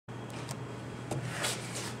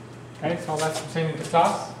Okay, so let's continue the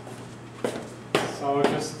class. So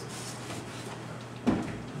just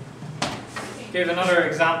give another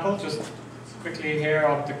example, just quickly here,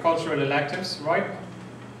 of the cultural electives, right?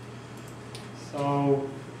 So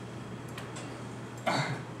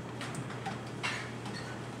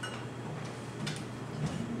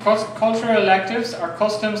cultural electives are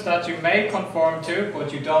customs that you may conform to,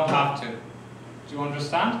 but you don't have to. Do you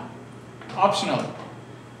understand? Optional,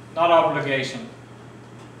 not obligation.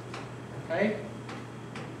 Okay?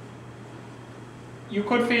 You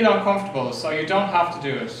could feel uncomfortable, so you don't have to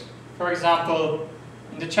do it. For example,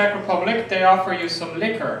 in the Czech Republic, they offer you some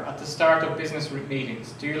liquor at the start of business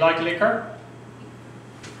meetings. Do you like liquor?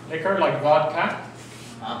 Liquor, like vodka?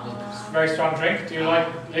 It's a very strong drink. Do you like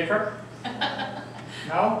liquor?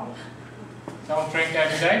 No? Don't drink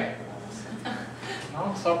every day?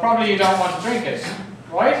 No? So probably you don't want to drink it,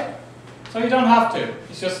 right? So you don't have to.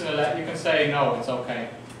 It's just you can say no, it's okay.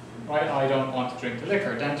 Right? I don't want to drink the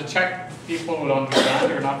liquor. Then the Czech people will understand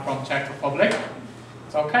you're not from Czech Republic.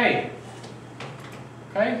 It's okay.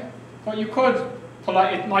 Okay? But you could,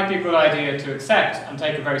 it might be a good idea to accept and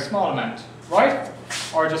take a very small amount, right?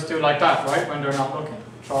 Or just do like that, right? When they're not looking.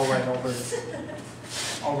 Throw it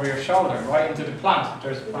over your shoulder, right into the plant.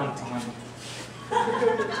 There's a plant behind you.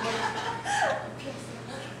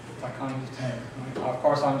 That kind of thing. Right? Of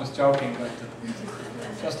course, I'm just joking, but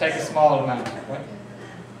just take a small amount, right?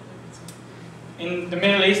 In the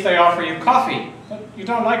Middle East, they offer you coffee, but you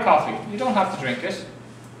don't like coffee. You don't have to drink it,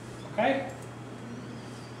 okay?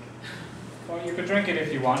 Well, you could drink it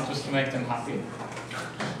if you want, just to make them happy.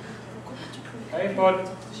 Okay, but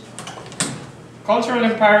cultural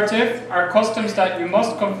imperative are customs that you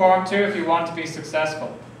must conform to if you want to be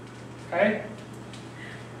successful. Okay?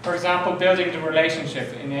 For example, building the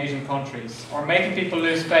relationship in Asian countries, or making people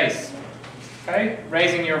lose face. Okay?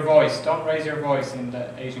 Raising your voice. Don't raise your voice in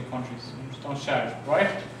the Asian countries. Just don't shout, right?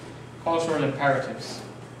 Cultural imperatives.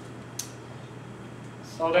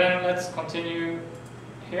 So then let's continue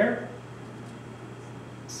here.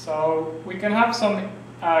 So we can have some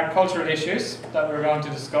cultural issues that we're going to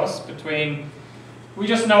discuss between. We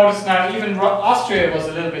just noticed now even Austria was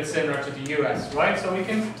a little bit similar to the US, right? So we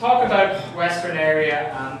can talk about Western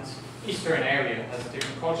area and Eastern area as a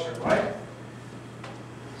different culture, right?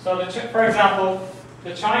 So for example,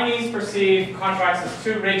 the Chinese perceive contracts as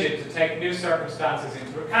too rigid to take new circumstances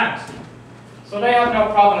into account. So they have no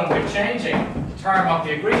problem with changing the term of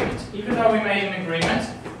the agreement. Even though we made an agreement,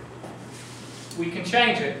 we can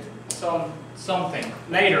change it something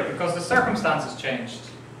later because the circumstances changed,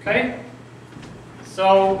 okay?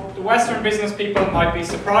 So the Western business people might be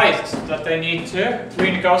surprised that they need to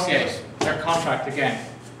renegotiate their contract again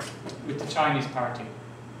with the Chinese party.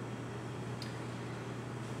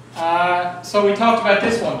 So we talked about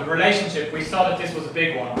this one, the relationship. We saw that this was a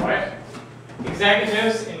big one, right?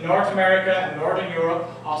 Executives in North America and Northern Europe,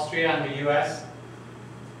 Austria and the US,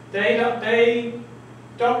 they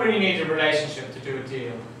don't really need a relationship to do a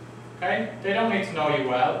deal. Okay? They don't need to know you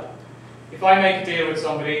well. If I make a deal with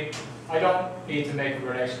somebody, I don't need to make a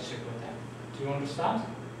relationship with them. Do you understand?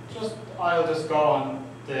 I'll just go on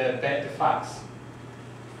the facts.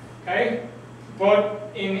 Okay?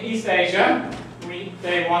 But in East Asia,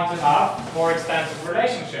 they want to have more extensive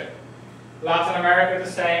relationship. Latin America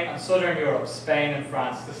the same, and Southern Europe, Spain and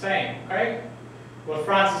France the same. Okay? Well,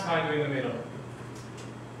 France is kind of in the middle.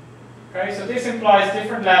 Okay, so this implies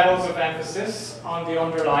different levels of emphasis on the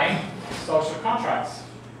underlying social contracts.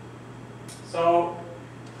 So,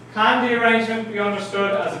 can the arrangement be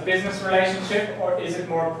understood as a business relationship, or is it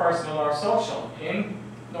more personal or social? In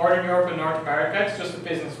Northern Europe and North America, it's just a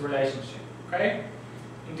business relationship. Okay?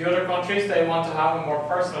 In the other countries, they want to have a more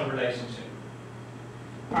personal relationship.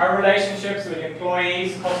 Are relationships with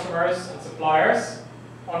employees, customers, and suppliers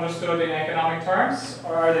understood in economic terms,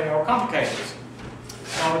 or are they more complicated?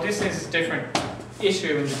 So this is a different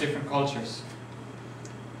issue in the different cultures.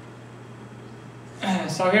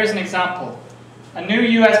 So here's an example. A new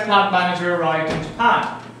US plant manager arrived in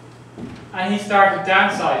Japan, and he started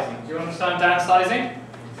downsizing. Do you understand downsizing?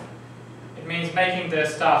 It means making the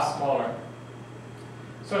staff smaller.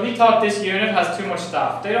 So he thought this unit has too much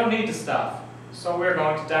staff. They don't need the staff, so we're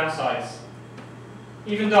going to downsize,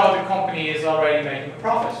 even though the company is already making a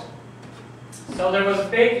profit. So there was a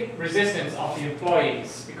big resistance of the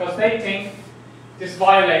employees because they think this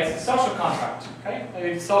violates the social contract. Okay?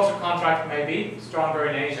 Maybe the social contract may be stronger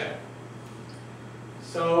in Asia.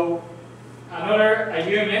 So a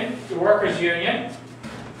union, the workers' union,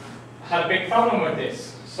 had a big problem with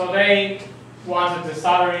this. So they wanted the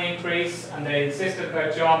salary increase and they insisted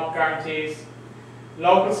about job guarantees.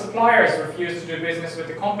 Local suppliers refused to do business with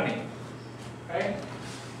the company. Okay?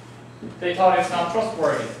 they thought it's not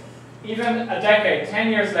trustworthy. Even a decade,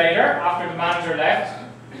 10 years later, after the manager left,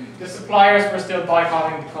 the suppliers were still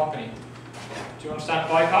boycotting the company. Do you understand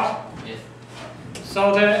boycott? Yes.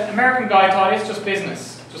 So the American guy thought it's just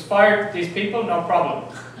business. Just fire these people, no problem.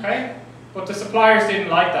 Okay? But the suppliers didn't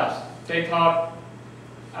like that. They thought,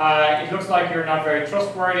 it looks like you're not very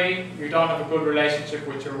trustworthy, you don't have a good relationship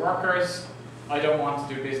with your workers, I don't want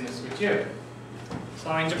to do business with you.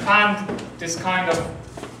 So in Japan, this kind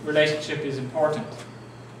of relationship is important.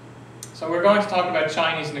 So we're going to talk about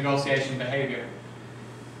Chinese negotiation behavior.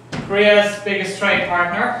 Korea's biggest trade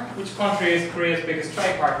partner. Which country is Korea's biggest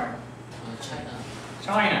trade partner? China.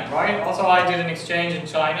 China, right? Also, I did an exchange in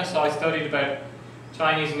China, so I studied about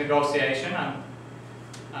Chinese negotiation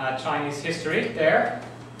and Chinese history there.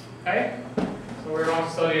 Okay? So we're going to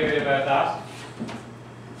study a bit about that.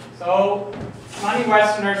 So, many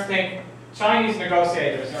Westerners think Chinese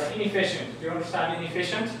negotiators are inefficient. Do you understand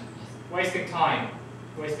inefficient? Wasting time,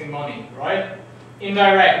 wasting money, right?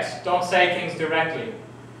 Indirect, don't say things directly.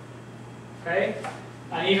 Okay?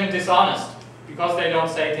 And even dishonest. Because they don't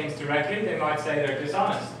say things directly, they might say they're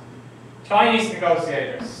dishonest. Chinese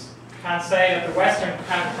negotiators can say that the Western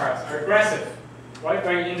counterparts are aggressive, right?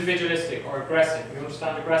 Very individualistic or aggressive. You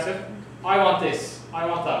understand aggressive? I want this, I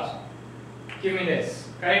want that. Give me this.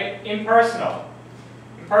 Okay? Impersonal.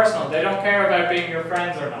 Impersonal, they don't care about being your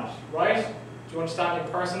friends or not, right? Do you understand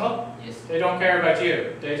impersonal? Yes. They don't care about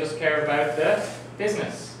you, they just care about the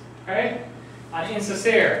business. Okay? And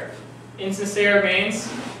insincere. Insincere means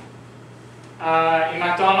in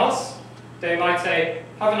McDonald's, they might say,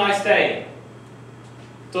 have a nice day.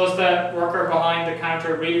 Does the worker behind the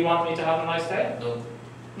counter really want me to have a nice day? No.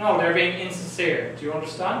 No, they're being insincere. Do you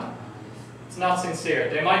understand? It's not sincere.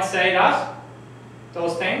 They might say that,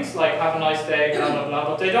 those things, like have a nice day, blah, blah, blah,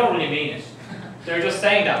 but they don't really mean it. They're just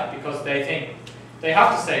saying that because they think they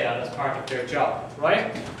have to say that as part of their job,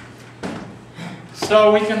 right?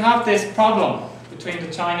 So we can have this problem between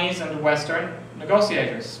the Chinese and the Western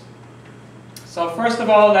negotiators. So first of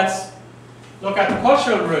all, let's look at the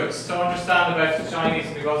cultural roots to understand about the Chinese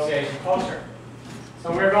negotiation culture.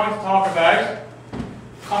 So we're going to talk about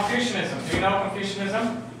Confucianism. Do you know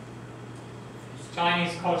Confucianism?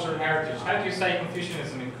 Chinese cultural heritage. How do you say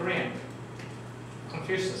Confucianism in Korean?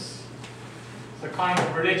 Confucius. It's a kind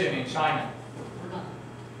of religion in China.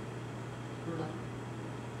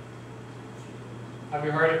 Have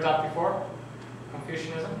you heard of that before?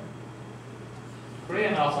 Confucianism?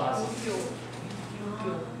 Korean also has it.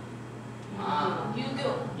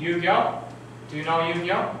 Yu-Gi-Oh? Do you know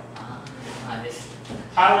Yu-Gi-Oh? Yes.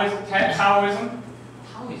 Taoism? Taoism.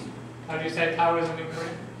 How do you say Taoism in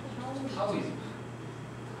Korean? Taoism.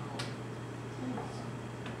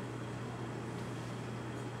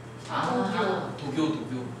 도교.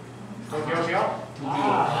 Yu-Gi-Oh? I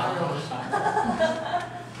understand.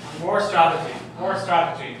 War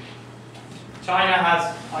strategy. China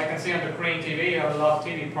has, I can see on the Korean TV, you have a lot of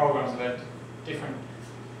TV programs about different,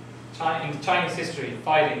 in Chinese history,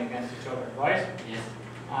 fighting against each other, right? Yes.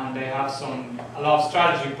 And they have a lot of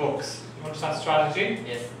strategy books. You understand strategy?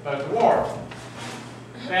 Yes. About the war.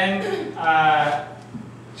 Then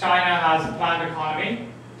China has a planned economy,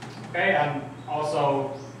 okay, and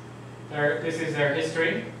also this is their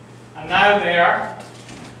history. And now they are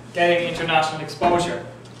getting international exposure.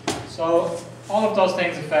 So all of those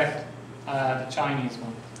things affect the Chinese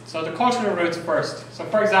one. So the cultural roots first. So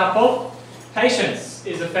for example, patience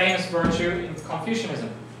is a famous virtue in Confucianism.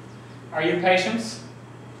 Are you patient?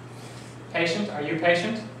 Patient? Are you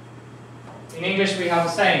patient? In English we have a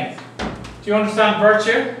saying. Do you understand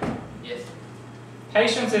virtue? Yes.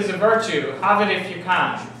 Patience is a virtue. Have it if you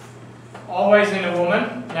can. Always in a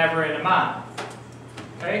woman, never in a man.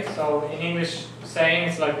 Okay, so in English saying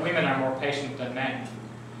it's like women are more patient than men.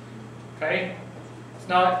 Okay? It's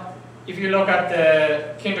not, if you look at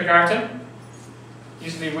the kindergarten,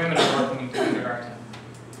 usually women are working in kindergarten.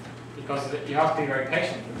 Because you have to be very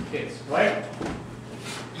patient with the kids, right?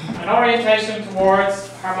 An orientation towards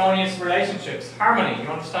harmonious relationships. Harmony, you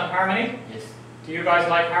understand harmony? Yes. Do you guys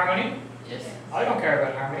like harmony? Yes. I don't care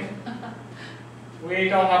about harmony. We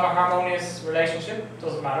don't have a harmonious relationship,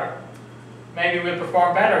 doesn't matter. Maybe we'll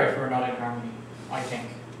perform better if we're not in harmony, I think.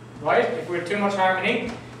 Right? If we're too much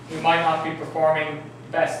harmony, we might not be performing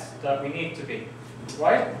the best that we need to be.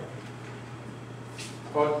 Right?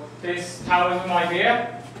 But this Taoism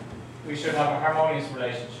idea, we should have a harmonious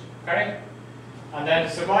relationship. Okay? And then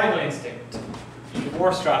survival instinct in the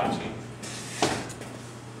war strategy.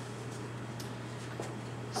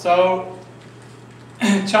 So,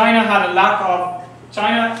 China had a lack of...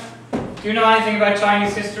 do you know anything about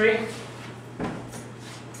Chinese history?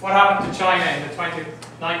 What happened to China in the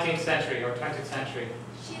 19th century or 20th century?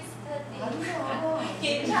 She studied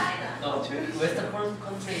in China. No, Western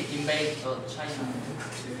country invade China.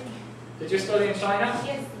 Did you study in China?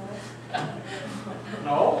 Yes.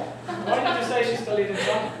 No. Why did you say she studied in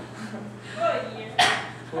China? For a year.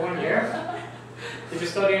 For 1 year? Did you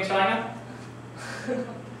study in China?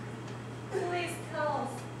 Please tell us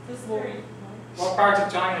the story. What part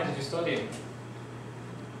of China did you study in?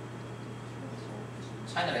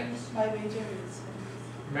 China language. My major is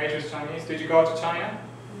Major is Chinese. Did you go to China?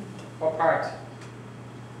 What part?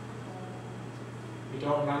 You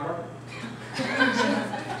don't remember?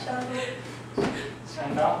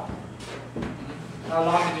 Shandong? How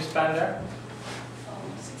long did you spend there?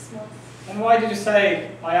 6 months. And why did you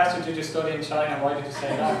say, I asked you, did you study in China? Why did you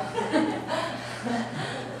say that?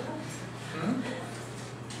 Hmm?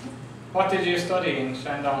 What did you study in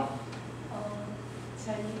Shandong?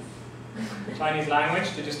 Chinese. Chinese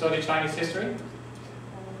language? Did you study Chinese history?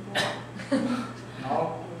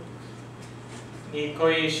 No. 你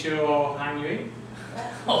可以说汉语?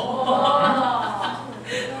 Oh.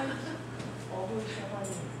 我会说汉语。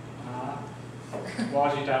我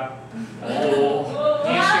知道。Oh.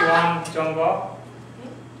 你喜欢中国？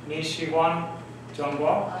你喜欢中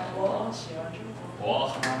国？我喜欢中国。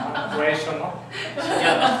我为什么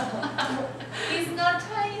？It's not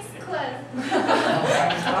Chinese class.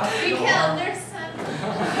 We can understand.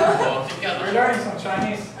 We're learning some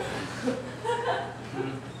Chinese.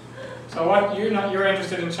 So what you're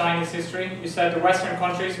interested in Chinese history? You said the Western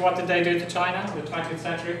countries. What did they do to China in the 20th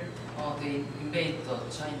century? Oh, they invade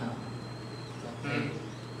China. Mm.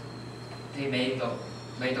 They made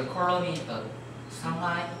the colony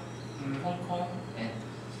Shanghai, Mm. Hong Kong, and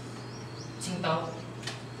Qingdao.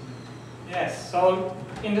 Yes. So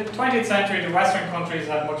in the 20th century, the Western countries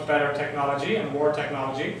had much better technology and war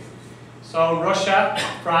technology. So Russia,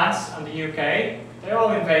 France, and the UK, they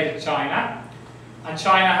all invaded China. And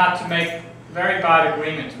China had to make very bad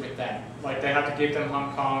agreements with them. Like they had to give them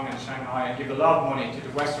Hong Kong and Shanghai and give a lot of money to the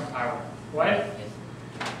Western power, right? Yes.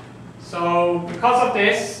 So because of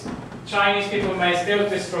this, Chinese people may still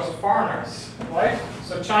distrust foreigners, right?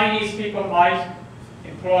 So Chinese people might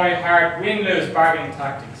employ hard win-lose bargaining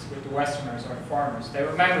tactics with the Westerners or the foreigners. They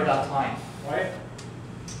remember that time, right?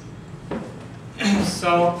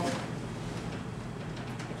 So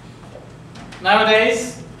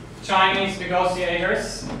nowadays, Chinese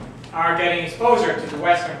negotiators are getting exposure to the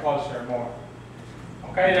Western culture more.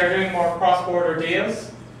 Okay, they're doing more cross-border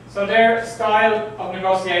deals. So their style of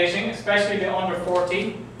negotiating, especially the under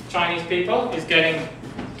 40 Chinese people, is getting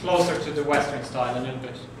closer to the Western style a little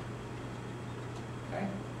bit. Okay.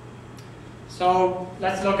 So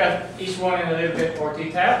let's look at each one in a little bit more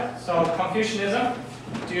detail. So Confucianism.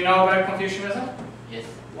 Do you know about Confucianism? Yes.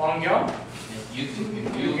 Wangyou? Yes.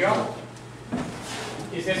 Wangyou.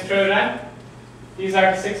 Is this true then? These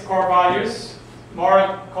are the 6 core values: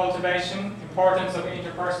 moral cultivation, importance of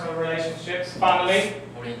interpersonal relationships, family,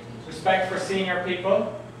 Orientation. respect for senior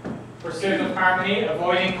people, pursuit of harmony,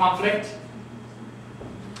 avoiding conflict,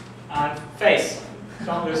 and face.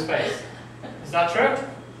 Don't lose face. Is that true?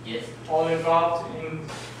 Yes. All involved in.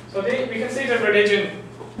 So we can see that religion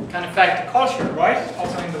can affect the culture, right?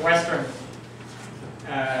 Also in the Western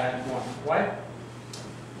one, right?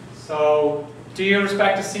 So, do you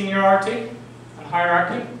respect the seniority and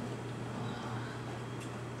hierarchy?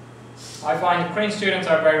 I find the Korean students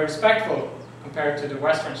are very respectful compared to the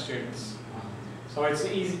Western students. So it's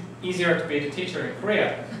easier to be the teacher in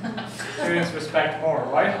Korea. Students respect more,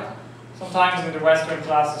 right? Sometimes in the Western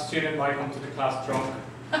class, the student might come to the class drunk.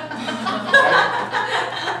 Right?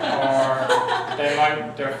 Or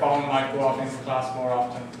their phone might go off in class more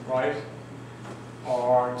often, right?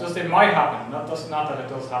 Or just it might happen, not that it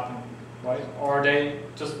does happen, right? Or they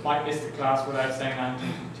just might miss the class without saying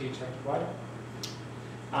anything to the teacher, right?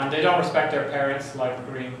 And they don't respect their parents like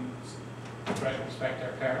Koreans respect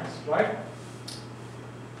their parents, right?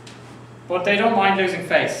 But they don't mind losing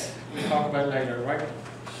face. We'll talk about it later, right?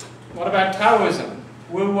 What about Taoism?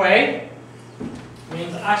 Wu Wei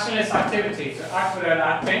means actionless activity, to act without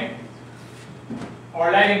acting,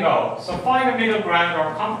 or letting go. So find a middle ground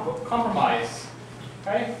or compromise.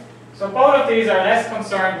 Okay? So both of these are less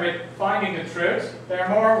concerned with finding the truth. They're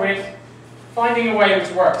more with finding a way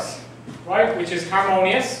which works, right? Which is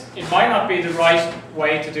harmonious. It might not be the right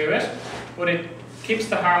way to do it, but it keeps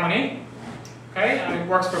the harmony. Okay? And it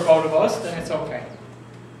works for both of us, then it's okay.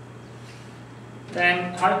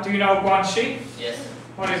 Then, do you know Guanxi? Yes.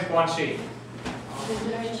 What is Guanxi?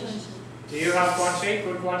 Do you have Guanxi?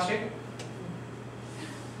 Good Guanxi?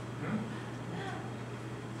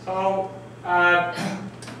 So,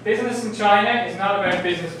 business in China is not about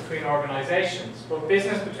business between organizations, but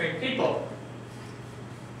business between people.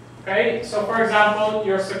 Okay, so for example,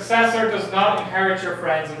 your successor does not inherit your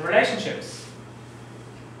friends and relationships.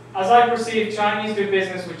 As I perceive, Chinese do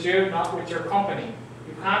business with you, not with your company.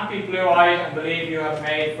 You can't be blue-eyed and believe you have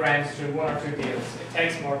made friends through 1 or 2 deals. It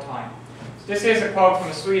takes more time. So this is a quote from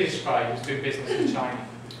a Swedish guy who's doing business in China.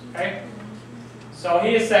 Okay? So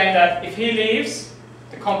he is saying that if he leaves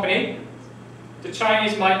the company, the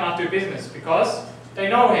Chinese might not do business because they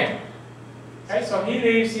know him. Okay? So he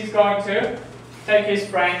leaves, he's going to take his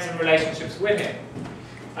friends and relationships with him.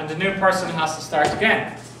 And the new person has to start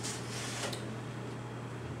again.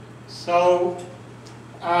 So,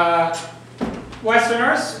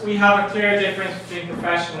 Westerners, we have a clear difference between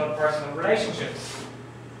professional and personal relationships.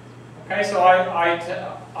 Okay, so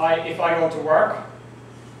if I go to work,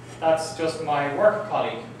 that's just my work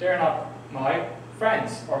colleague. They're not my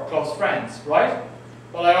friends or close friends, right?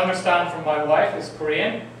 Well, I understand from my wife, who's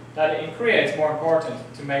Korean, that in Korea it's more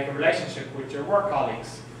important to make a relationship with your work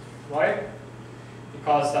colleagues, right?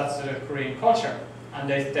 Because that's the Korean culture. And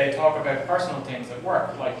they talk about personal things at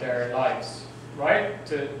work, like their lives, right?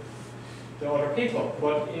 To the other people.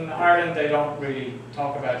 But in Ireland, they don't really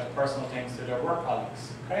talk about personal things to their work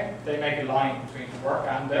colleagues, okay? They make a line between the work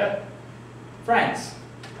and the friends,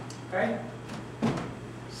 okay?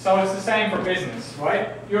 So it's the same for business,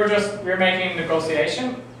 right? We're making a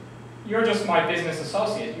negotiation. You're just my business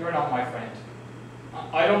associate. You're not my friend.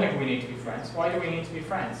 I don't think we need to be friends. Why do we need to be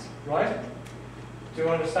friends, right? Do you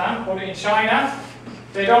understand? But in China,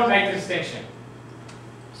 they don't make the distinction.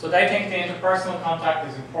 So they think the interpersonal contact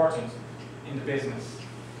is important in the business.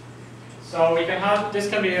 So this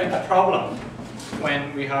can be a problem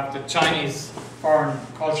when we have the Chinese foreign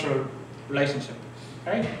cultural relationship,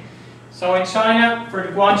 okay? So in China, for the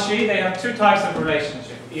Guanxi, they have 2 types of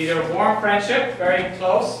relationship. Either warm friendship, very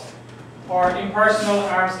close, or impersonal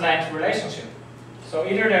arm's length relationship. So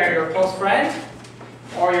either they're your close friend,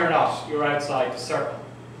 or you're not. You're outside the circle.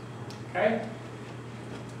 Okay?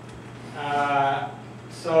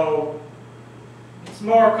 So it's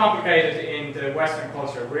more complicated in the Western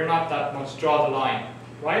culture. We're not that much draw the line,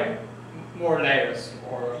 right? More layers,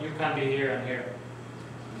 or you can be here and here.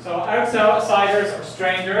 So outsiders or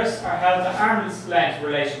strangers are held to arm's length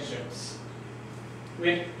relationships,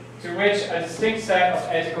 to which a distinct set of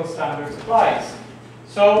ethical standards applies.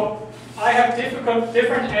 So I have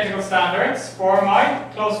different ethical standards for my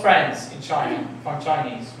close friends in China, from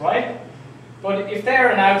Chinese, right? But if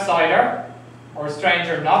they're an outsider or a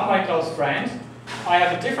stranger, not my close friend, I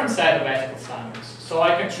have a different set of ethical standards. So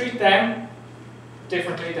I can treat them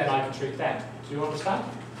differently than I can treat them. Do you understand?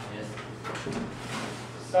 Yes.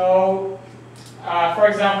 So, for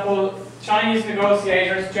example, Chinese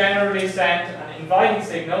negotiators generally send an inviting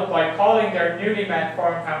signal by calling their newly met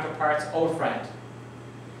foreign counterparts old friend.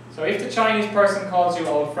 So if the Chinese person calls you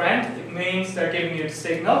old friend, it means they're giving you the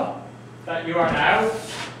signal that you are now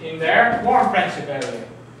in their warm friendship area.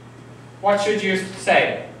 What should you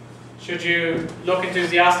say? Should you look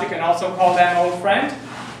enthusiastic and also call them old friend?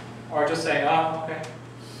 Or just say, oh, okay.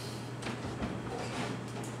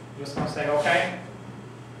 Just going to say, okay.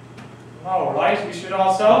 No, right? You should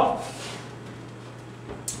also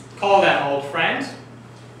call them old friend.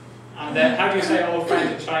 And then, how do you say old friend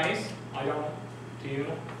in Chinese? I don't know. Do you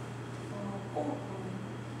know?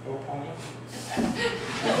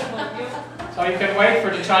 So you can wait for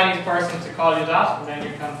the Chinese person to call you that, and then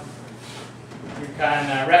you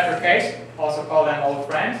can replicate, also call them old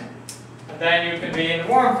friend, and then you can be in the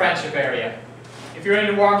warm friendship area. If you're in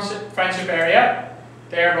the warm friendship area,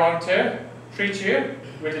 they're going to treat you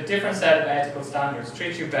with a different set of ethical standards,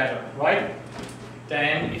 treat you better, right,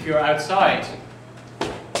 than if you're outside.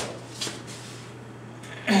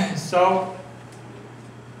 So,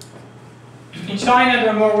 in China,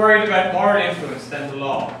 they're more worried about moral influence than the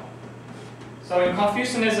law. So in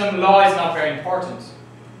Confucianism, law is not very important.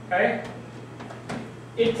 Okay?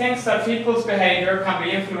 It thinks that people's behavior can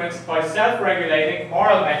be influenced by self-regulating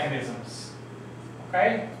moral mechanisms.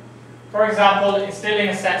 Okay? For example, instilling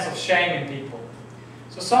a sense of shame in people.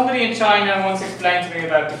 So somebody in China once explained to me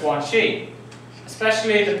about the Guanxi,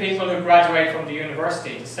 especially the people who graduate from the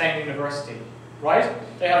university, the same university, right?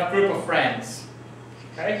 They have a group of friends.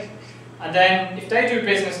 Okay? And then if they do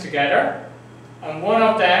business together, and one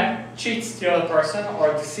of them cheats the other person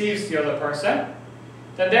or deceives the other person,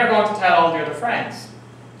 then they're going to tell all the other friends.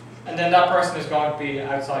 And then that person is going to be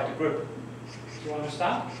outside the group. Do you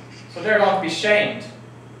understand? So they're going to be shamed.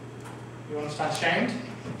 You understand shamed?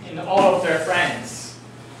 In all of their friends.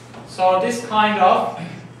 So this kind of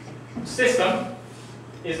system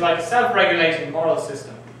is like a self-regulating moral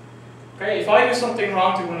system. Okay, if I do something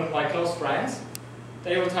wrong to one of my close friends,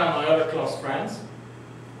 they will tell my other close friends.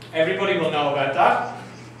 Everybody will know about that.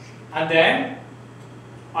 And then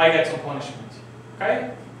I get some punishment.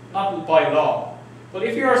 Okay? Not by law. But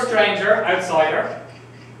if you're a stranger, outsider,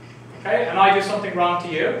 okay, and I do something wrong to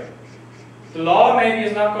you, the law maybe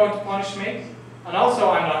is not going to punish me, and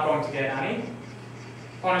also I'm not going to get any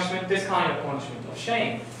punishment, this kind of punishment of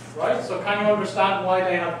shame. Right? So can you understand why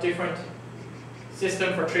they have different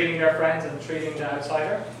system for treating their friends and treating the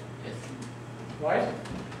outsider? Yes. Right?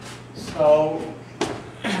 So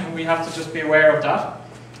we have to just be aware of that.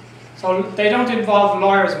 So they don't involve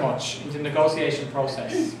lawyers much in the negotiation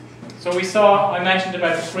process. So we saw, I mentioned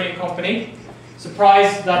about the Korean company,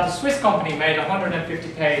 surprised that the Swiss company made a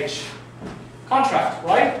 150-page contract,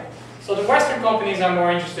 right? So the Western companies are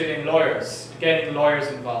more interested in lawyers, getting lawyers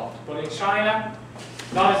involved. But in China,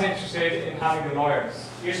 not as interested in having the lawyers,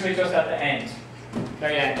 usually just at the end,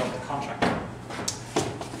 very end of the contract.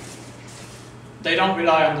 They don't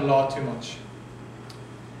rely on the law too much.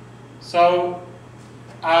 So,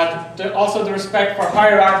 also the respect for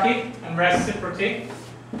hierarchy and reciprocity.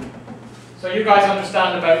 So you guys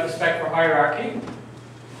understand about respect for hierarchy.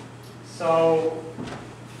 So,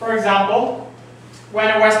 for example, when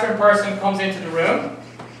a Western person comes into the room,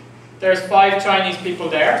 there's 5 Chinese people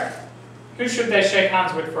there. Who should they shake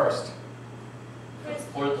hands with first?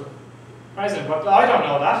 Or the President, but I don't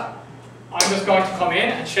know that. I'm just going to come in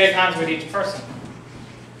and shake hands with each person.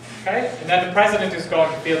 Okay? And then the president is going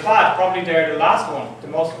to feel bad. Probably they're the last one, the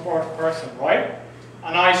most important person, right?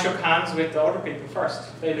 And I shook hands with the other people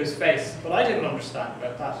first. They lose face. But I didn't understand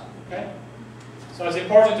about that. Okay? So it's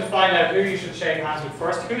important to find out who you should shake hands with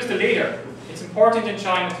first. Who's the leader? It's important in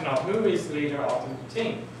China to know who is the leader of the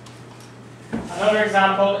team. Another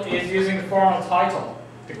example is using the formal title,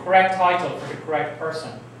 the correct title for the correct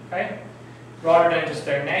person. Okay? Rather than just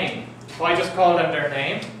their name. If I just call them their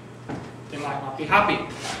name, they might not be happy.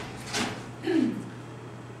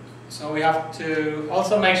 So we have to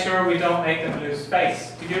also make sure we don't make them lose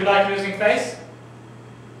face. Do you like losing face?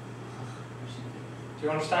 Do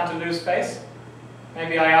you understand to lose face?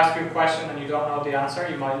 Maybe I ask you a question and you don't know the answer,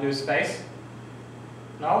 you might lose face.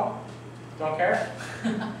 No? Don't care?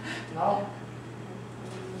 No?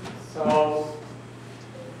 So,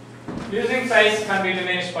 losing face can be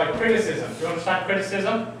diminished by criticism. Do you understand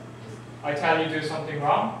criticism? I tell you do something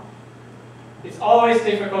wrong. It's always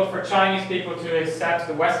difficult for Chinese people to accept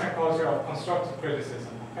the Western culture of constructive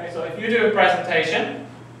criticism. Okay? So if you do a presentation,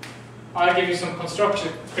 I'll give you some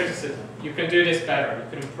constructive criticism. You can do this better, you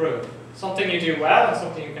can improve. Something you do well and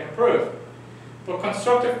something you can improve. But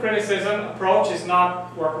constructive criticism approach is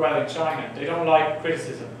not work well in China. They don't like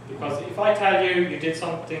criticism. Because if I tell you you did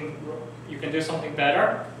something, you can do something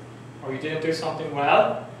better, or you didn't do something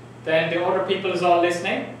well, then the other people is all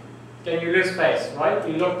listening, then you lose face, right?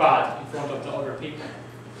 You look bad in front of the other people.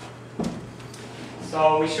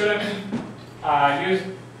 So we shouldn't use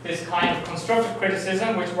this kind of constructive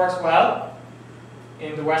criticism, which works well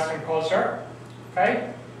in the Western culture.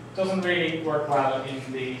 Okay? Doesn't really work well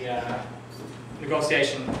in the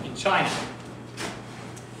negotiation in China.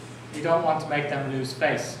 You don't want to make them lose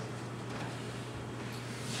face.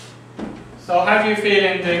 So how do you feel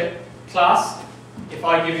in the class if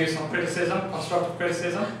I give you some criticism, constructive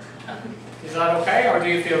criticism? Is that okay, or do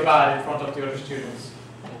you feel bad in front of the other students?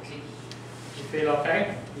 okay. You feel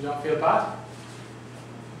okay? You don't feel bad?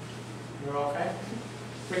 You're okay?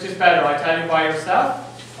 Which is better, I tell you by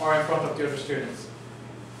yourself or in front of the other students?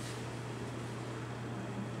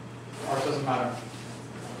 Or it doesn't matter?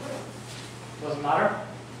 Doesn't matter?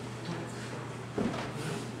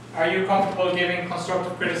 Are you comfortable giving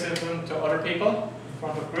constructive criticism to other people in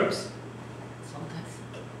front of groups?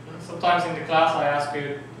 Sometimes. Sometimes in the class I ask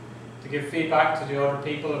you to give feedback to the other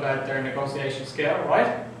people about their negotiation skill,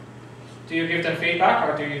 right? Do you give them feedback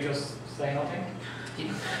or do you just say nothing?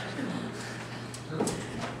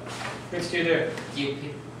 Which do you do?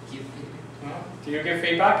 Give Do you give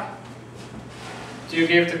feedback? Do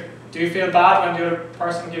you feel bad when the other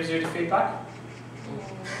person gives you the feedback?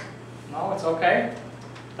 No, it's okay.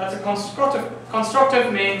 That's a constructive.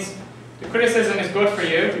 Constructive means the criticism is good for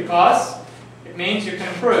you because it means you can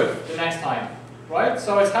improve the next time, right?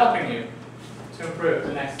 So it's helping you to improve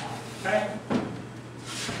the next time, okay?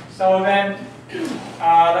 So then,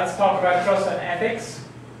 let's talk about trust and ethics.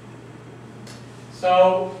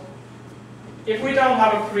 So, if we don't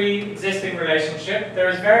have a pre-existing relationship, there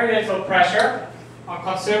is very little pressure on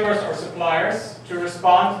consumers or suppliers to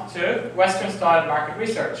respond to Western-style market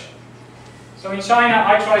research. So in China,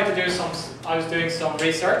 I was doing some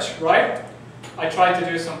research, right? I tried to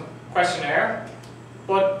do some questionnaire,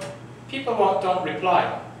 but people don't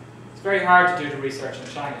reply. It's very hard to do the research in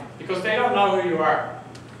China because they don't know who you are.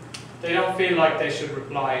 They don't feel like they should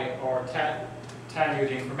reply or tell you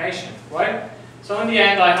the information, right? So in the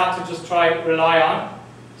end, I had to just rely on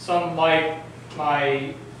some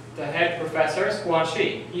the head professors, Guan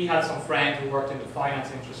Xi. He had some friend who worked in the finance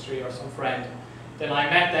industry or some friend. Then I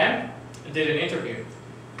met them and did an interview.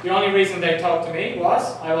 The only reason they talked to me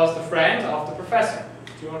was I was the friend of the professor.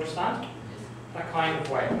 Do you understand? That kind of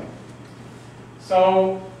way.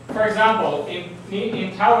 So, for example,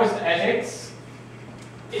 in Taoist ethics,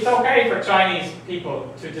 it's okay for Chinese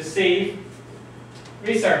people to deceive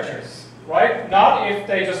researchers, right? Not if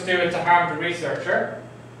they just do it to harm the researcher,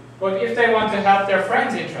 but if they want to help their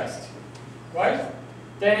friend's interest, right?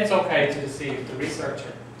 Then it's okay to deceive the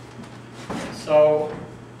researcher. So,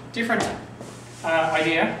 different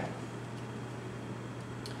idea.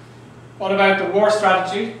 What about the war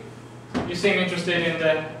strategy? You seem interested in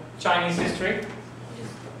the Chinese history. Yes.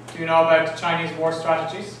 Do you know about the Chinese war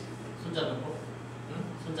strategies? 손잡은 거? 응?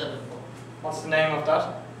 손잡은 거. What's the name of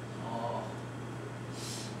that?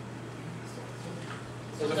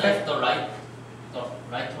 There's a 손잡 fifth. the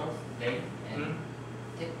right turn name and Hmm?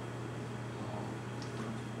 take.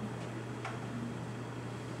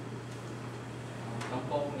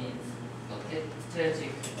 Gangpok means the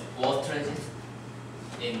strategic war strategies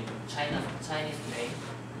in Chinese name.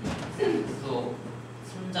 So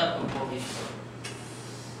손잡은법 is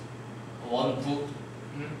one book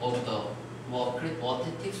Hmm? of the war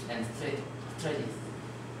tactics and strategies.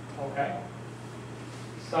 Okay.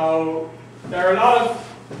 So there are a lot of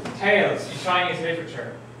tales in Chinese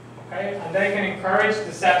literature, okay, and they can encourage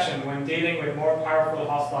deception when dealing with more powerful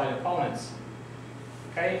hostile opponents.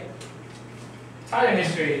 Okay. Italian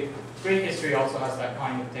history, Greek history also has that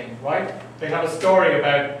kind of thing, right? They have a story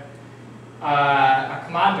about a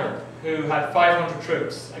commander who had 500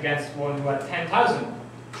 troops against one who had 10,000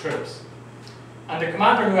 troops. And the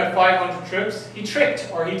commander who had 500 troops, he tricked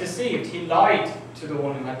or he deceived, he lied to the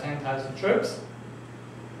one who had 10,000 troops.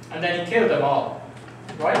 And then he killed them all,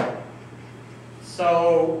 right?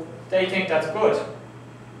 So they think that's good,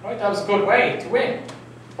 right? That was a good way to win,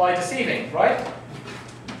 by deceiving, right?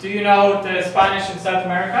 Do you know the Spanish in South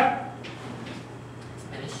America?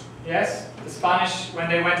 Spanish. Yes, the Spanish, when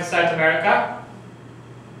they went to South America,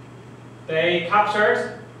 they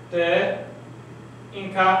captured the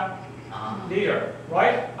Inca leader,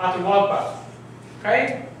 right, at Atahualpa,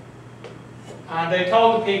 okay? And they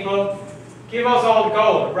told the people, give us all the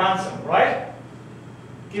gold, ransom, right?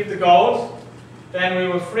 Give the gold, then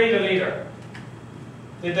we will free the leader.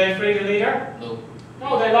 Did they free the leader? No.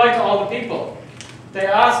 No, they lied to all the people. They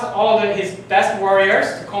asked all his best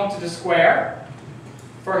warriors to come to the square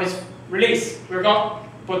for his release.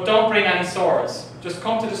 But don't bring any swords. Just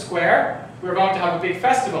come to the square. We're going to have a big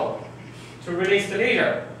festival to release the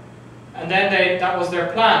leader. And then that was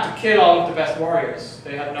their plan, to kill all of the best warriors.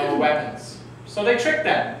 They had no weapons. So they tricked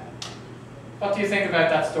them. What do you think about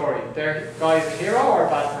that story? Their guy's a hero or a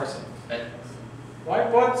bad person? Bad. Right?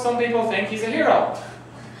 But some people think he's a hero.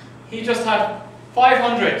 He just had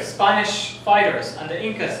 500 Spanish fighters and the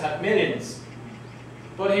Incas had millions.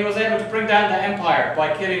 But he was able to bring down the empire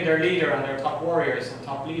by killing their leader and their top warriors and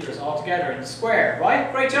top leaders all together in the square.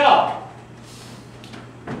 Right? Great job!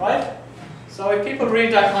 Right? So if people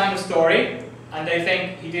read that kind of story and they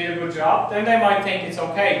think he did a good job, then they might think it's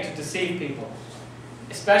okay to deceive people.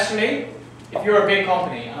 Especially if you're a big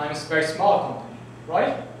company and I'm a very small company,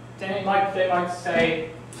 right? Then they might say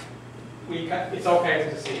it's okay to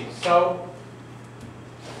deceive. So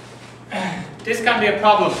this can be a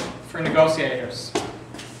problem for negotiators.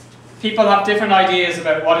 People have different ideas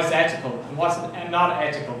about what is ethical and what's not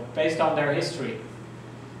ethical based on their history.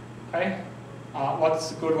 Okay?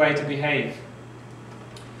 What's a good way to behave?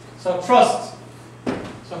 So trust.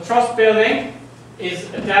 So trust building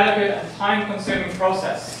is a delicate and time-consuming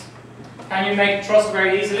process. Can you make trust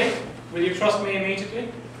very easily? Will you trust me immediately?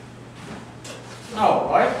 No,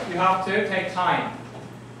 right? You have to take time.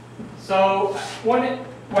 So one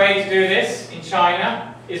way to do this in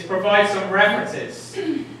China is provide some references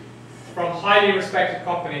from highly respected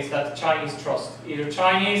companies that the Chinese trust, either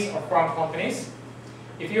Chinese or foreign companies.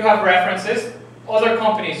 If you have references, other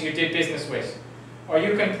companies you did business with, or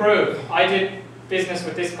you can prove, I did business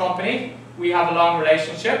with this company, we have a long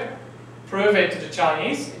relationship, prove it to the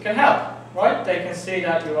Chinese, it can help, right? They can see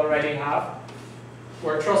that you already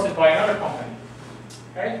were trusted by another company,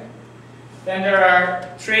 okay? Then there are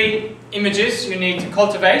 3 images you need to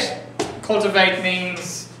cultivate. Cultivate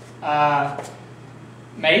means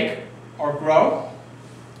make or grow.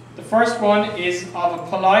 The first one is of a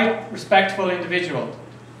polite, respectful individual,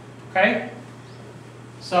 okay?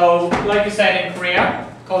 So, like you said in Korea,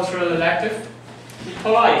 cultural elective. Be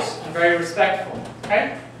polite and very respectful,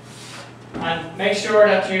 okay? And make sure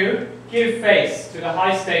that you give face to the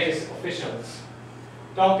high status officials.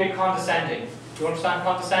 Don't be condescending. Do you understand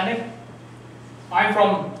condescending? I'm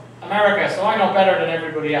from America, so I know better than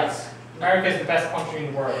everybody else. America is the best country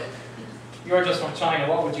in the world. You're just from China,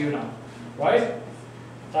 what would you know? Right?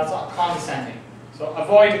 That's not condescending. So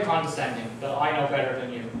avoid the condescending, that I know better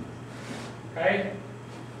than you. Okay?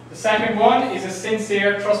 The second one is a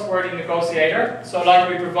sincere, trustworthy negotiator. So like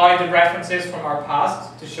we provided references from our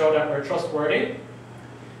past to show that we're trustworthy.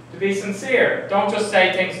 To be sincere, don't just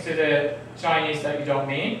say things to the Chinese that you don't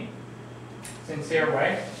mean. Sincere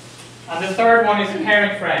way. And the third one is a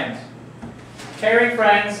caring friend. Caring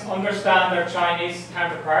friends understand their Chinese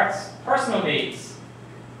counterparts' personal needs.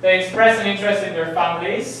 They express an interest in their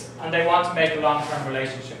families and they want to make a long-term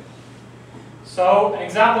relationship. So an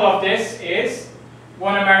example of this is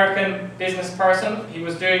one American business person, he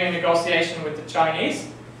was doing a negotiation with the Chinese.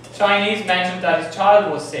 Chinese mentioned that his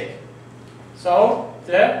child was sick. So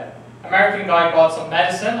the American guy bought some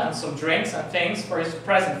medicine and some drinks and things for his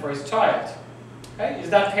present for his child. Okay, is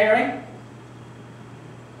that caring?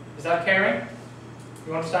 Is that caring?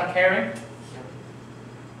 You understand caring?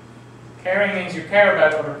 Caring means you care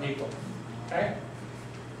about other people. Okay?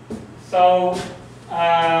 So,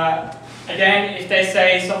 again, if they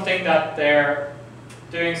say something that they're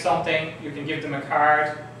doing something, you can give them a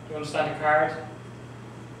card. Do you understand a card?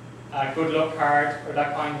 A good luck card or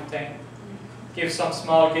that kind of thing. Give some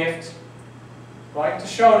small gift, right? To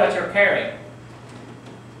show that you're caring.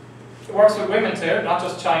 It works with women too, not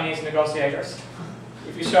just Chinese negotiators.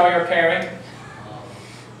 If you show you're caring,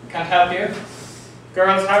 can help you.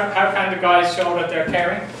 Girls, how can the guys show that they're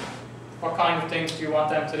caring? What kind of things do you want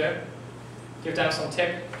them to do? Give them some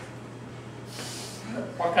tip.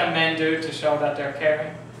 What can men do to show that they're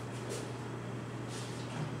caring?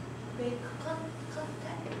 Make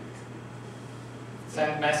contact.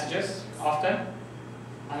 Send messages often.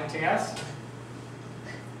 Anything else?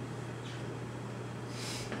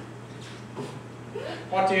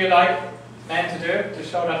 What do you like men to do to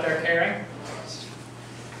show that they're caring?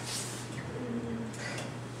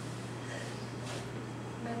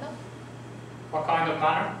 Manner. What kind of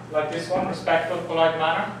manner? Like this one, respectful, polite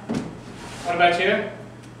manner? What about you?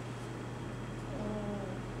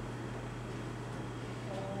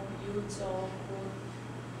 Use of good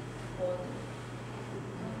word.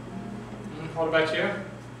 What about you?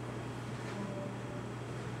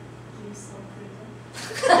 Give some freedom.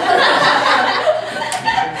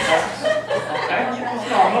 Okay. It's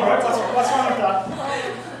normal, right? What's wrong with that?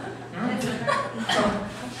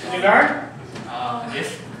 Did you learn? Yes.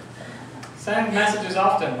 Send messages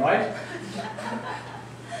often, right?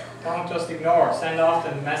 Don't just ignore. Send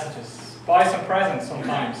often messages. Buy some presents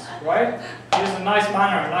sometimes, right? Use a nice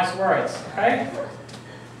manner and nice words, okay?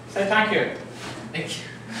 Say thank you. Thank you.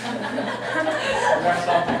 Learn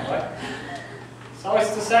something, right? So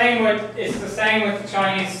it's the same with the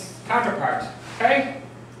Chinese counterpart, okay?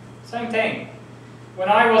 Same thing. When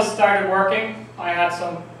I started working, I had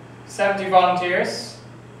some 70 volunteers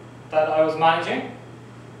that I was managing,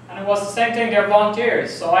 and it was the same thing. They're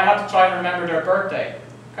volunteers, so I had to try and remember their birthday,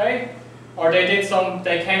 okay? Or they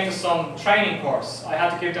came to some training course. I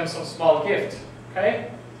had to give them some small gift, okay?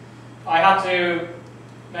 I had to,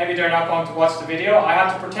 maybe they're not going to watch the video, I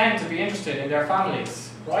had to pretend to be interested in their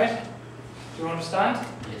families, right? Do you understand?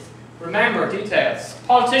 Yes. Remember details.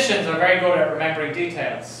 Politicians are very good at remembering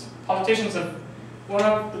details. Politicians have, one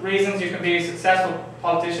of the reasons you can be a successful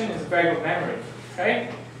politician is a very good memory,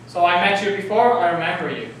 okay? So I met you before, I remember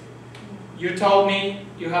you. You told me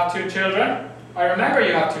you have 2 children. I remember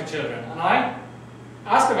you have 2 children, and I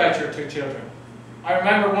ask about your 2 children. I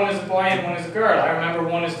remember one is a boy and one is a girl. I remember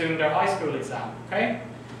one is doing their high school exam, okay?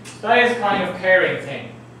 So that is kind of caring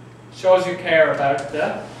thing. Shows you care about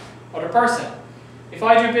the other person. If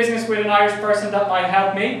I do business with an Irish person, that might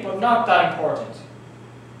help me, but not that important.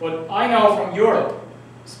 But I know from Europe,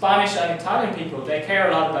 Spanish and Italian people, they care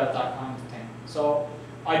a lot about that kind of thing. So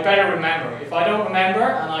I better remember. If I don't remember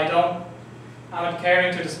and I'm not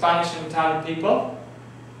caring to the Spanish and Italian people,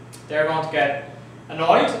 they're going to get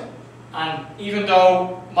annoyed, and even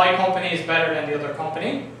though my company is better than the other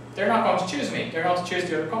company, they're not going to choose me, they're going to choose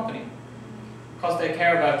the other company because they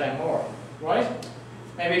care about them more, right?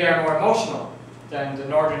 Maybe they're more emotional than the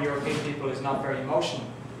Northern European people is not very emotional.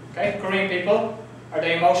 Okay, Korean people, are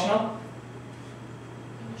they emotional?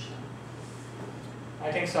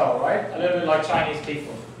 I think so, right? A little bit like Chinese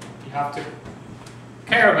people. You have to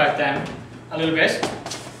care about them a little bit,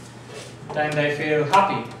 then they feel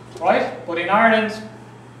happy, right? But in Ireland,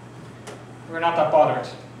 we're not that bothered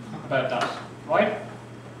about that, right?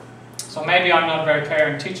 So maybe I'm not a very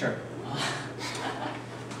caring teacher.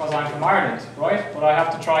 Because I'm from Ireland, right? But I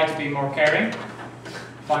have to try to be more caring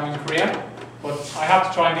if I'm in Korea. But I have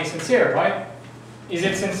to try and be sincere, right? Is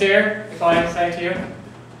it sincere if I say to you,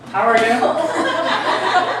 how are you?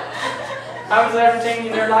 How is everything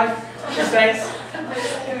in your life these days?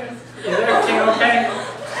 Is everything okay?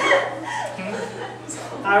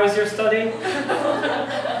 How is your study?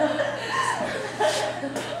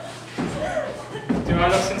 Do I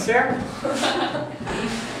look sincere?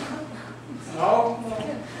 No?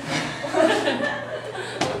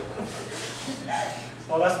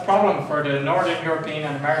 Well, that's the problem for the Northern European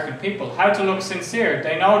and American people. How to look sincere.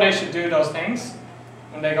 They know they should do those things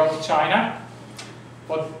when they go to China,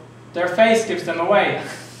 but their face gives them away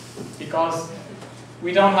because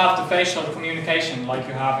we don't have the facial communication like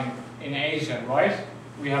you have in Asia, right?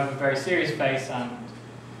 We have a very serious face and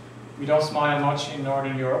we don't smile much in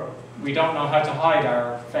Northern Europe. We don't know how to hide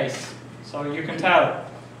our face. So you can tell.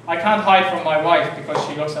 I can't hide from my wife because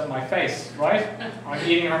she looks at my face, right? I'm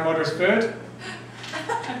eating her mother's food.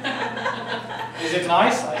 Is it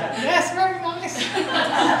nice? Yes, very nice.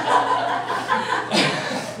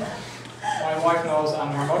 My wife knows and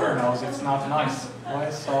her mother knows it's not nice,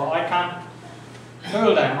 right? So I can't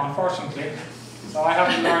fool them, unfortunately. So I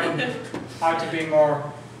have to learn how to be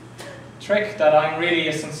more trick that I'm really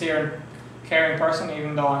a sincere and caring person,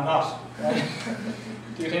 even though I'm not. Right?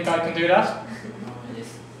 Do you think I can do that?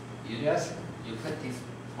 Yes. Yes? You practice.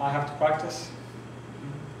 I have to practice.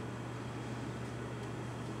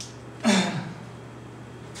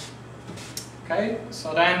 Okay,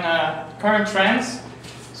 so then current trends.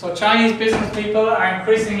 So Chinese business people are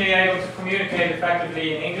increasingly able to communicate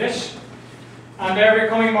effectively in English, and they're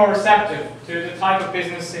becoming more receptive to the type of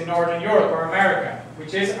business in Northern Europe or America,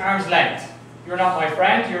 which is arm's length. You're not my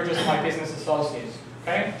friend, you're just my business associate.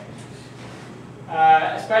 Okay?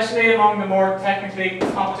 Especially among the more technically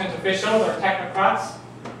competent officials or technocrats.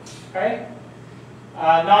 Okay?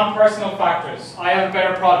 Non-personal factors. I have a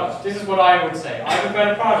better product. This is what I would say. I have a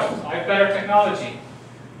better product. I have better technology.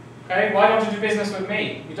 Okay? Why don't you do business with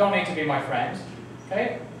me? You don't need to be my friend.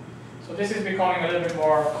 Okay? So this is becoming a little bit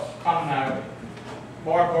more common now.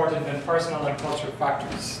 More important than personal and cultural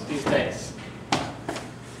factors these days.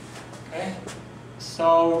 Okay?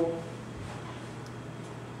 So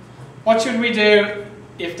what should we do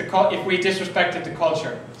if we disrespected the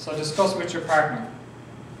culture? So discuss with your partner.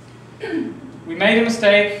 We made a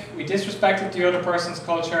mistake, we disrespected the other person's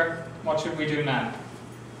culture, what should we do now?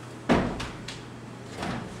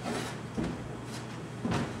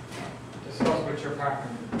 Discuss with your partner.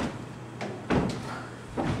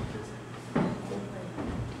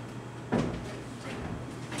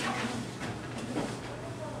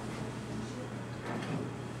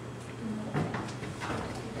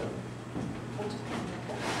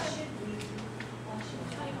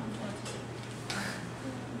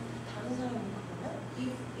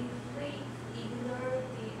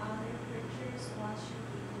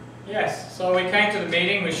 Yes, so we came to the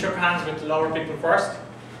meeting, we shook hands with the lower people first.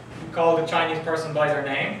 We called the Chinese person by their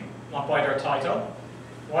name, not by their title.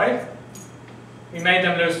 Right? We made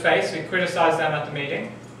them lose face, we criticized them at the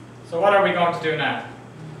meeting. So what are we going to do now?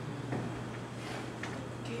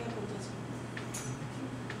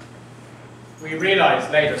 We realized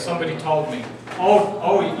later, somebody told me,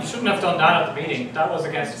 oh, you shouldn't have done that at the meeting. That was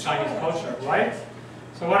against the Chinese culture, right?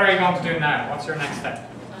 So what are you going to do now? What's your next step?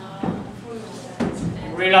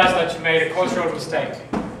 You realize that you made a cultural mistake.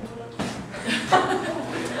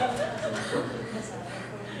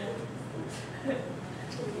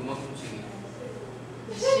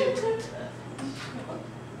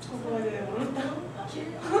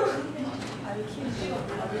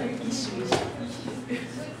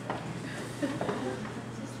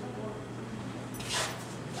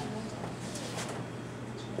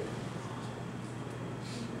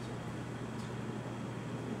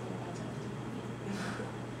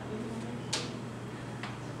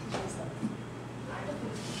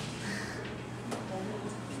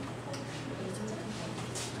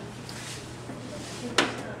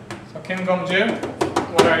 Kim Gong-ju,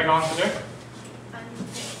 what are you going to do? I'm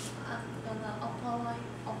gonna apologize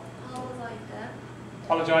them.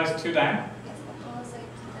 Apologize to them. Yes, apologize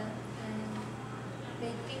to them and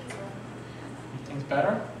make things better. Make things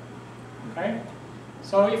better. Okay.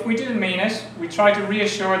 So if we didn't mean it, we try to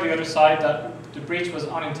reassure the other side that the breach was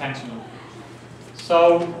unintentional.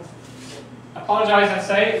 So apologize and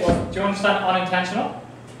say, well, do you understand unintentional?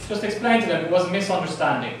 Just explain to them it was a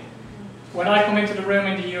misunderstanding. When I come into the room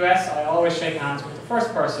in the US, I always shake hands with the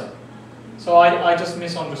first person. So I just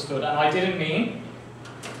misunderstood, and I didn't mean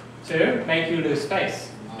to make you lose face.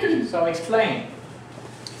 So explain.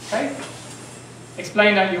 Okay?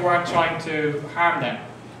 Explain that you weren't trying to harm them.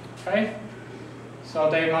 Okay?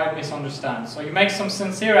 So they might misunderstand. So you make some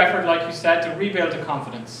sincere effort, like you said, to rebuild the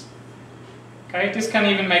confidence. Okay? This can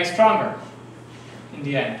even make stronger in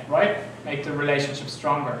the end, right? Make the relationship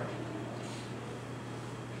stronger.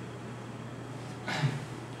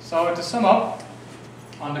 So to sum up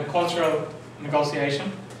on the cultural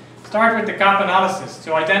negotiation, start with the gap analysis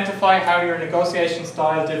to identify how your negotiation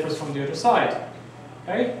style differs from the other side.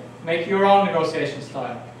 Okay? Make your own negotiation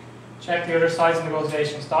style. Check the other side's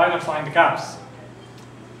negotiation style and find the gaps.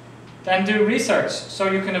 Then do research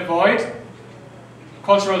so you can avoid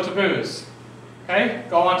cultural taboos. Okay?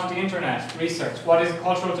 Go onto the internet, research. What is a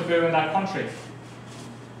cultural taboo in that country?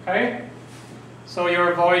 Okay? So you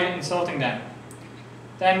avoid insulting them.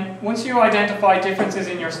 Then, once you identify differences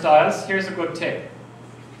in your styles, here's a good tip.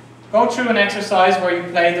 Go through an exercise where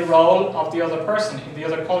you play the role of the other person in the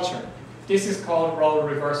other culture. This is called role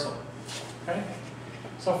reversal. Okay?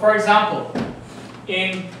 So for example,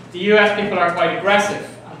 in the US people are quite aggressive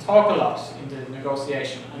and talk a lot in the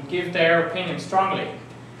negotiation and give their opinion strongly.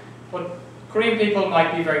 But Korean people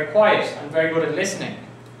might be very quiet and very good at listening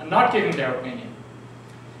and not giving their opinion.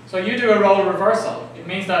 So you do a role reversal. It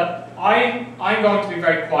means that I'm going to be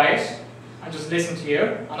very quiet and just listen to you,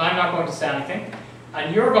 and I'm not going to say anything,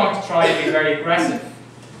 and you're going to try to be very aggressive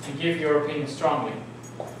and give your opinion strongly.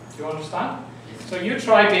 Do you understand? Yes. So you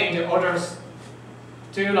try being the others,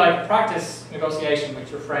 do like practice negotiation with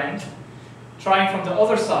your friend, trying from the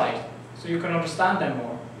other side so you can understand them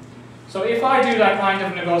more. So if I do that kind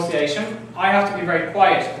of negotiation, I have to be very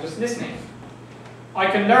quiet and just listening. I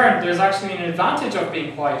can learn there's actually an advantage of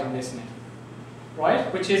being quiet and listening,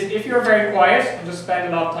 right? Which is if you're very quiet and just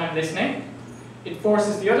spend a lot of time listening, it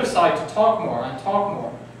forces the other side to talk more and talk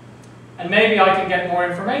more. And maybe I can get more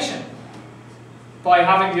information by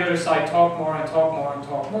having the other side talk more and talk more and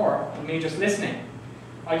talk more, and me just listening.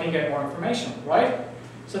 I can get more information, right?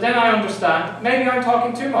 So then I understand, maybe I'm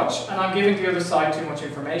talking too much and I'm giving the other side too much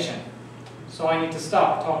information. So I need to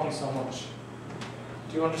stop talking so much.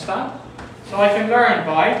 Do you understand? So I can learn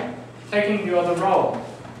by taking the other role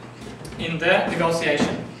in the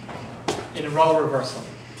negotiation, in a role reversal.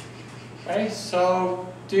 Okay, so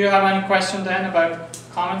do you have any question then about,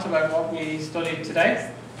 comments about what we studied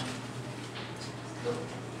today?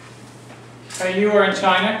 Okay, you were in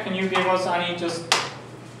China. Can you give us any just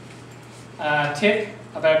tip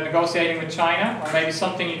about negotiating with China, or maybe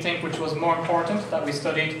something you think which was more important that we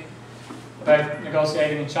studied about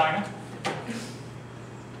negotiating in China?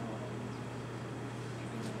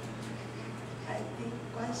 I think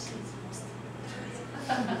Guanxi is most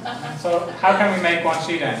So how can we make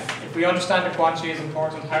Guanxi then? If we understand that Guanxi is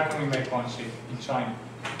important, how can we make Guanxi in China?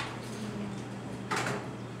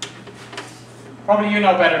 Probably you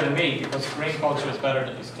know better than me, because Korean culture is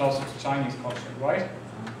closer to Chinese culture, right?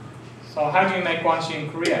 So how do you make Guanxi in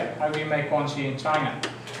Korea? How do you make Guanxi in China?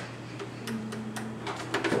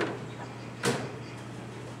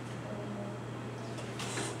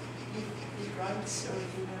 with lunch or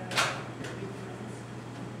dinner with friends.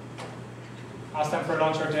 Ask them for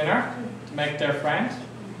lunch or dinner to make their friend.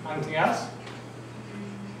 Anything else?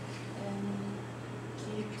 And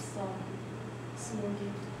give some small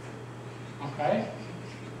gift Okay.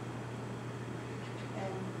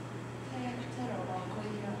 and tell about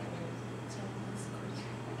Korea or Chinese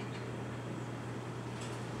culture.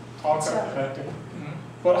 Talk Sure. about it.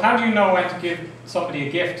 But how do you know when to give somebody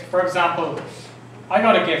a gift? For example, I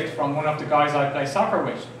got a gift from one of the guys I play soccer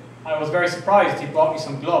with. I was very surprised. He bought me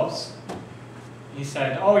some gloves. He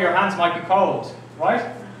said, "Oh, your hands might be cold," right?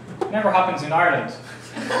 Never happens in Ireland.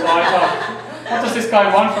 So I thought, what does this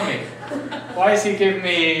guy want from me? Why is he giving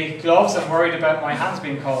me gloves and worried about my hands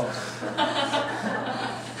being cold?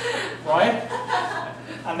 Right?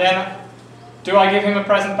 And then, do I give him a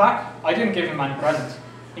present back? I didn't give him any present.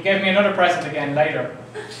 He gave me another present again later,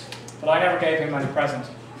 but I never gave him any present.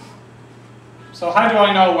 So how do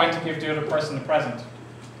I know when to give the other person a present?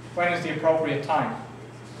 When is the appropriate time?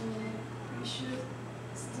 We should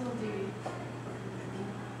study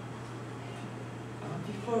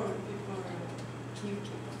before give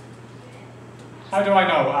gift. How do I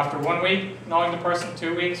know? After 1 week, knowing the person,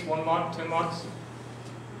 2 weeks, 1 month, 2 months?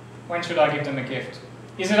 When should I give them a gift?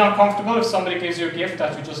 Is it uncomfortable if somebody gives you a gift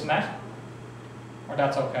that you just met? Or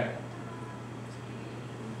that's okay?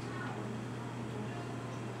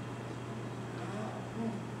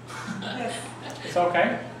 Yes. It's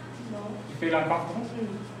okay? No. You feel uncomfortable?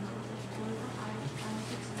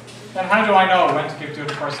 Then how do I know when to give the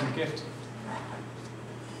other person a gift?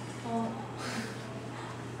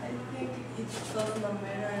 I think it does not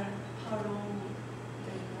matter how long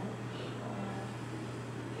they know.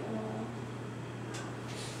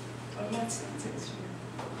 that's extreme.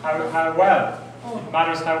 How well? Oh. It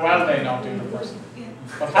matters how well they know the other person. Yeah.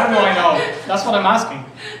 But how do I know? That's what I'm asking.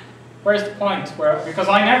 Where's the point? Because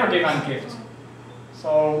I never give any gift.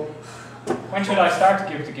 So when should I start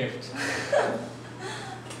to give the gift?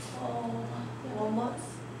 Oh, 1 month.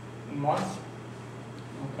 In a month?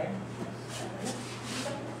 Okay.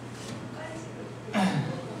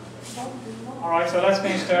 Alright, so let's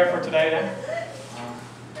finish there for today then.